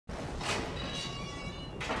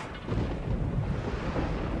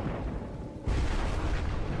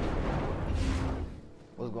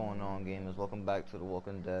What's going on, gamers? Welcome back to The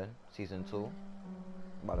Walking Dead Season 2.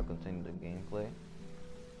 About to continue the gameplay.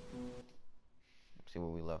 See where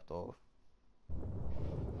we left off.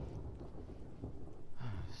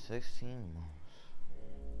 16 months.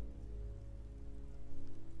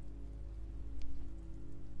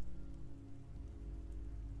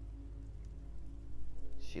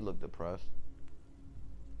 She looked depressed.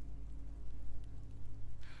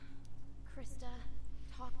 Krista,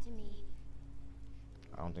 talk to me.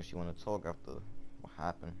 I don't think she wanted to talk after what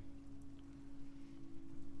happened.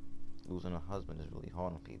 Losing a husband is really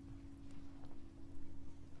hard on people.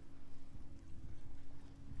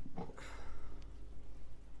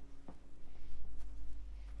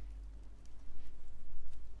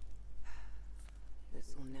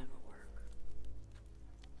 This will never work.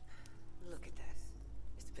 Look at this.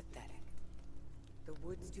 It's pathetic. The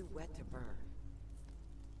wood's too wet to burn.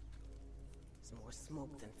 It's more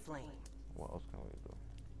smoke than flame. What else can we do?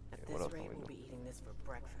 At What this else can rate, we we'll do? be eating this for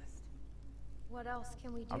breakfast. What else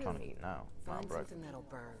can we do? I'm trying to eat now, not Find breakfast. something that'll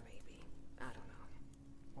burn, maybe. I don't know.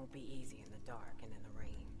 Won't be easy in the dark and in the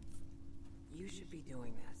rain. You should be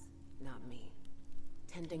doing this, not me.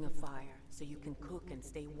 Tending a fire so you can cook and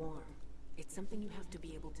stay warm. It's something you have to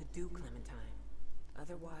be able to do, Clementine.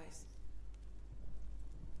 Otherwise...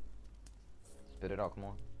 Spit it out, come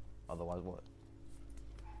on. Otherwise what?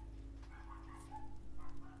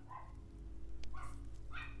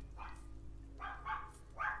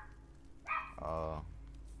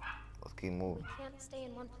 Let's keep moving. We can't stay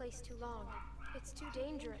in one place too long. It's too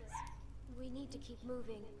dangerous. We need to keep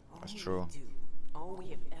moving. That's true. All we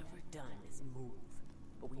have ever done is move.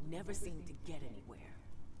 But we never seem to get anywhere.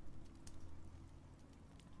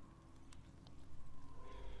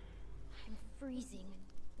 I'm freezing.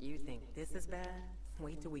 You think this is bad?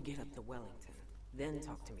 Wait till we get up to Wellington. Then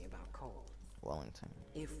talk to me about cold. Wellington.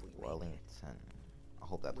 If we make it. Wellington. I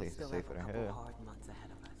hope that place is safer than We'll still have a here. couple hard months ahead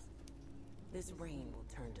of us. This rain will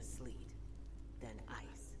turn to sleet, then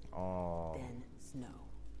ice, Oh. then snow.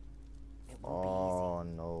 It won't Oh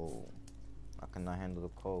no. I cannot handle the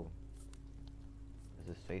cold. Is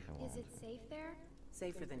it safe in Is Wellington? it safe there? be easy.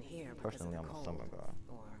 Safer than here because Personally, of I'm the a cold. summer guy.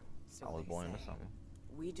 Or so I was they born in the say. summer.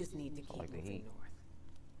 We just need to I keep like the moving heat. north.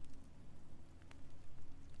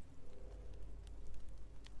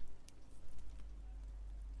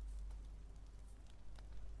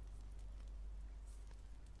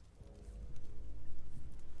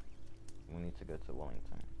 We need to get to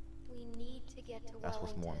Wellington. We need to get to That's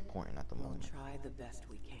what's more Wellington. important at the We'll moment. try the best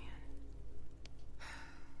we can.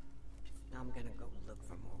 I'm gonna go look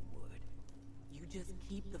for more wood. You just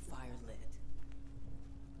keep the fire lit.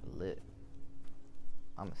 Lit.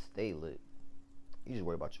 I'ma stay lit. You just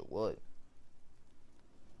worry about your wood.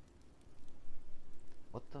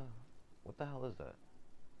 What the hell is that?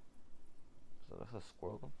 So that's a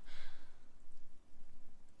squirrel?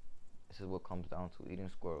 This is what comes down to eating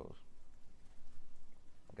squirrels.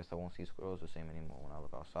 I guess I won't see squirrels the same anymore when I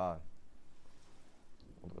look outside.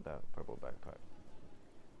 Look at that purple backpack.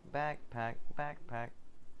 Backpack, backpack,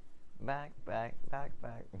 backpack,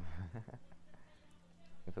 backpack.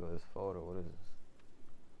 Look at this photo. What is this?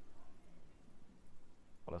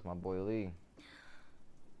 Oh, that's my boy Lee.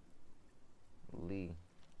 Lee.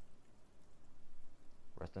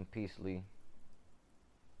 Rest in peace, Lee.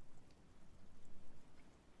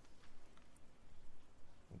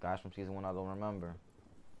 Guys from season 1 I don't remember.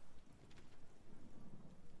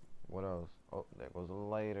 What else? Oh, there goes a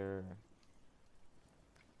lighter.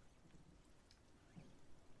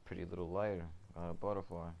 Pretty little lighter. Got a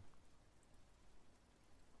butterfly.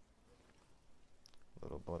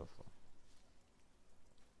 Little butterfly.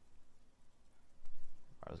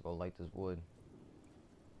 Alright, let's go light this wood.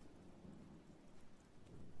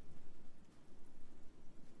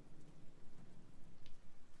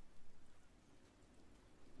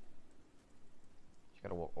 You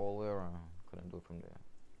gotta walk all the way around. Couldn't do it from there.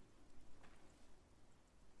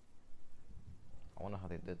 I wonder how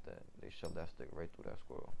they did that. They shoved that stick right through that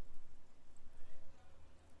squirrel.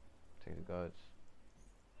 Take the guts.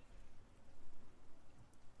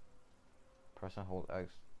 Press and hold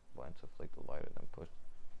X button to flick the lighter, then push.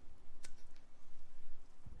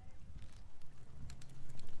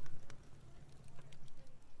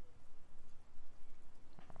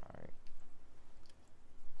 Alright.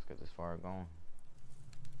 Let's get this fire going.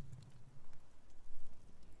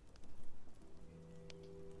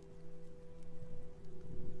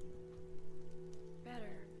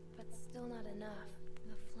 Better, but still not enough.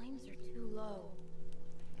 The flames are too low.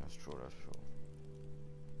 That's true, that's true.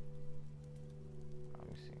 Let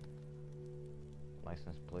me see.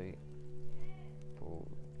 License plate. Food.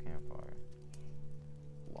 Campfire.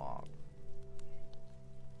 Log.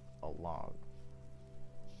 log.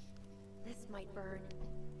 This might burn.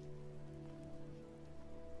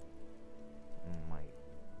 Might.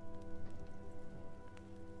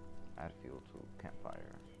 Add fuel to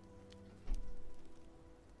campfire.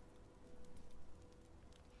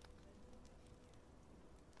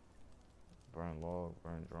 Burn log,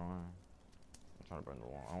 burn drawing. I'm trying to burn the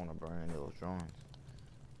log. I don't want to burn any of those drawings.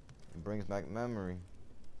 It brings back memory.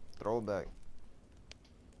 Throwback.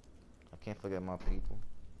 I can't forget my people.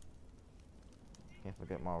 Can't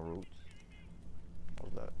forget my roots.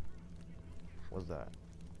 What's that? What's that?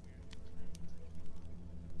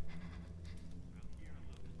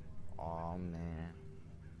 Oh man.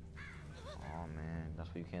 Oh man. That's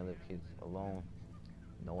why you can't leave kids alone.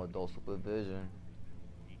 No adult supervision.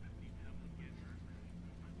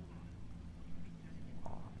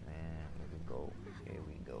 Oh man. Here we go. Here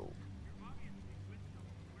we go.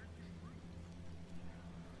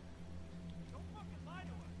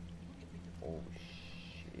 Oh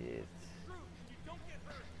shit.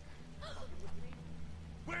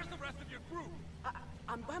 Where's the rest of your group?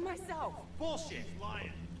 I'm by myself. Bullshit.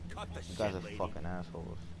 Lying. Cut the You shit, guys are lady. fucking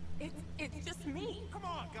assholes. It's just me. Come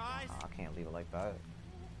on, guys. I can't leave it like that.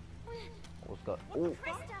 What's good? Ooh.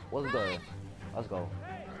 What's good? Let's go.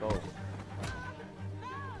 Let's go.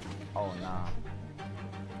 Oh nah.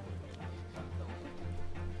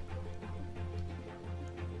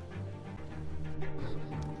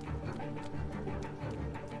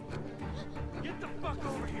 Get the fuck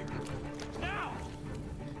over here. Now.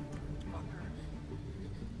 Fucker.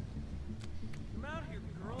 Come out here,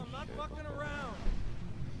 girl. I'm not fucking around.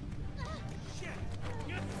 Shit.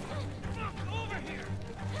 Get the fuck over here.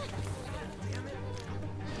 Damn it.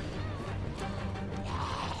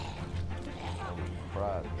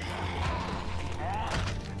 Crap.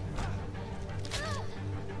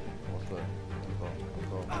 What's good? Let's go. Let's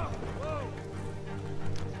go. Whoa.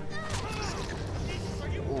 Jesus, are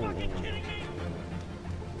you fucking kidding me?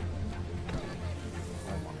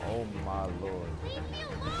 Oh my lord. Leave me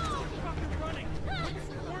alone! Stop fucking running. Quit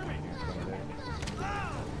squirming.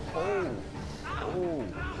 Oh. Oh.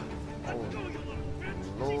 Let go, you little bitch.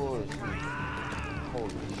 Lord.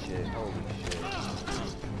 Holy shit. Holy shit.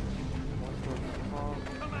 What's the fuck?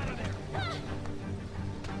 Come out of there.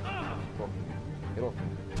 Get off me. Get off me.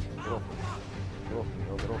 Get off me. Get off me.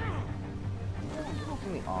 Yo, get off me. Get off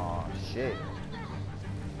me. Aw, shit.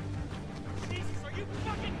 Jesus, are you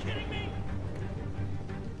fucking kidding me?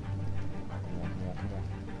 Come on, come on, come on.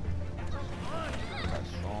 That's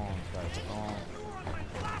strong. That's strong. You were my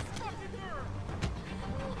last fucking girl.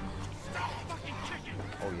 Stop fucking kicking.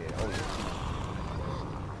 Oh yeah, oh yeah.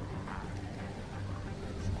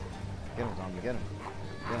 Get him, zombie, get him.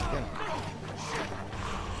 Get him, get him.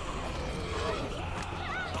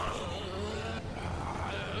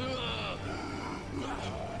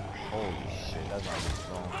 Holy shit, that's not even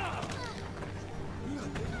strong.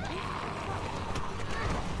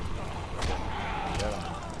 Get him.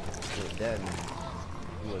 You're a dead man.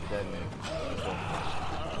 You a dead man. Let's go.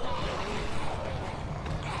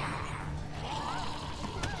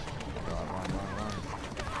 Run, run, run, run.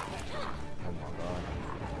 Oh my god.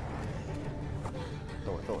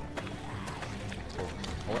 Throw it, throw it. Oh,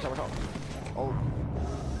 watch out, watch out. Oh.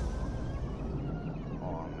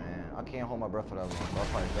 Oh man. I can't hold my breath for that long. I'll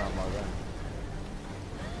probably drown my gun.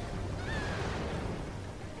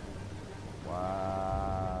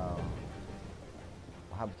 Wow.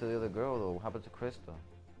 What happened to the other girl though? What happened to Krista?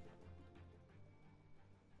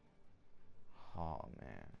 Oh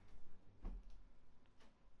man.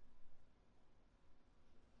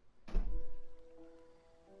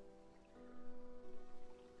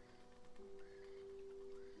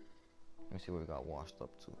 Let me see what we got washed up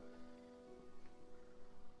to.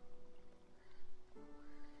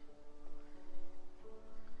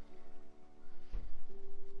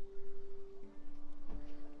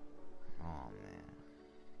 Oh man.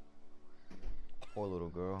 Poor little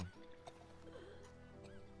girl.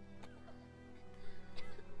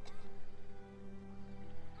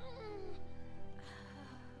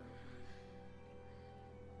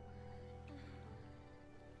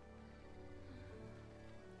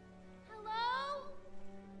 Hello?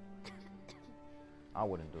 I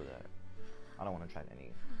wouldn't do that. I don't want to try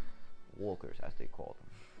any walkers, as they call them.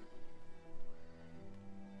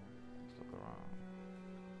 Let's look around.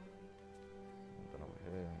 Nothing over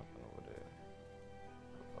here, nothing over there.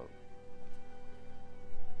 Oh.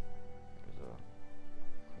 There's a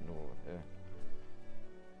canoe over here.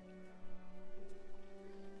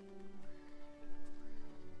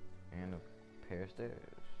 And a pair of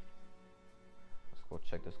stairs. Let's go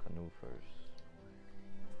check this canoe first.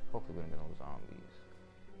 Hopefully we don't get no zombies.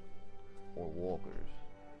 Or walkers.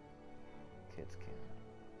 kids camp.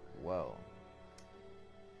 Well,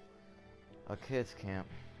 a kids camp.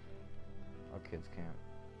 A kids camp.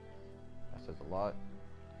 That says a lot.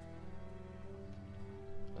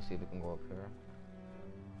 Let's see if we can go up here.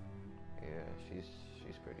 Yeah, she's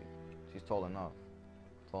pretty. She's tall enough.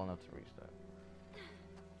 Tall enough to reach that.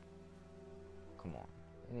 Come on.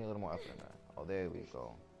 We need a little more effort than that. Oh, there we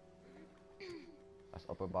go. That's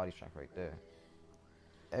upper body strength right there.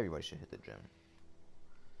 Everybody should hit the gym.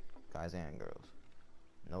 Guys and girls.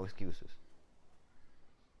 No excuses.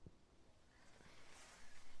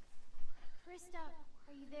 Krista,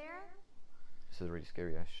 are you there? This is really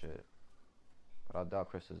scary as shit. But I doubt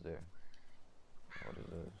Chris is there. What is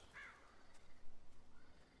this?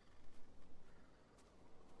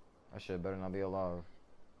 That shit better not be alive.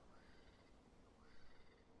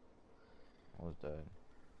 I was dead.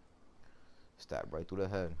 Stabbed right through the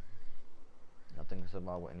head. Nothing can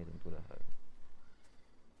survive with anything through the head.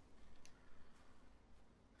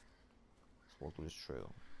 Let's walk through this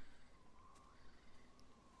trail.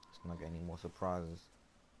 Let's not get any more surprises.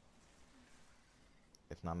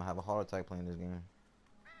 If not, I'm gonna have a heart attack playing this game.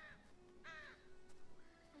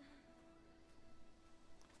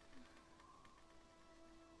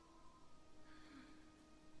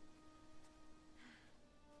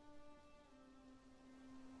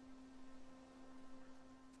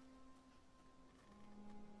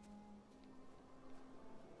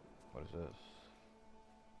 What is this?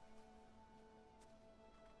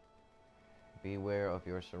 Beware of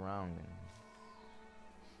your surroundings.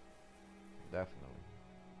 Definitely.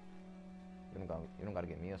 You don't gotta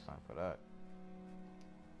give me a sign for that.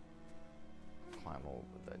 Climb over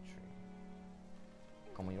that tree.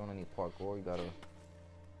 Come on, you don't need parkour. You gotta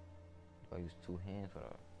use 2 hands for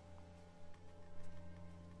that.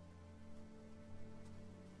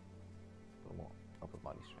 A little more upper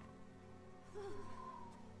body strength.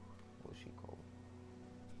 What is she called?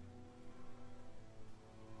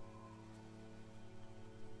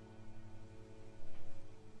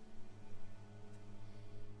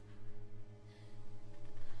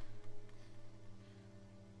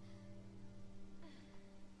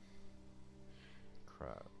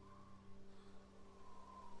 Crap.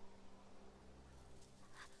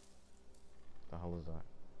 The hell is that?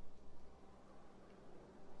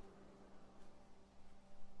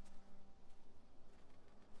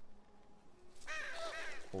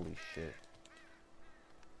 Holy shit.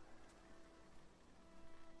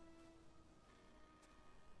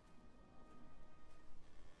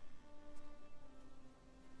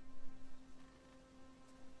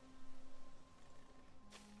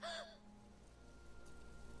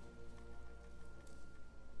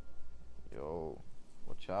 Yo,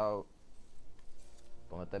 watch out.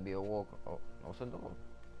 Don't let that be a walker. Oh, no, it's a dog.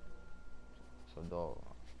 It's a dog.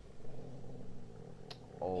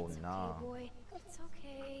 Oh, It's nah. okay, boy. It's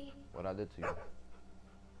okay. What I did to you?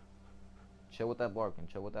 Chill with that barking.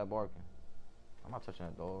 Chill with that barking. I'm not touching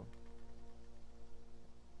that dog.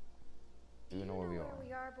 Do you know where we are? Where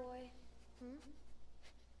we are, boy? Hmm?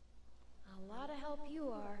 A lot of help you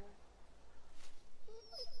are.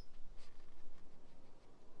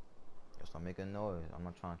 Just not making noise. I'm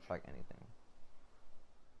not trying to track anything.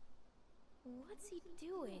 What's he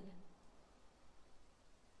doing?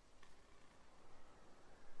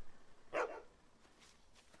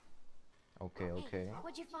 Okay, okay. Hey,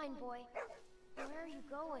 what'd you find, boy? Where are you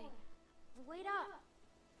going? Wait up.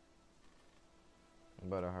 You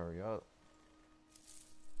better hurry up.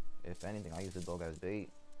 If anything, I use the dog as bait.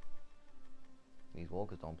 These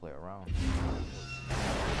walkers don't play around.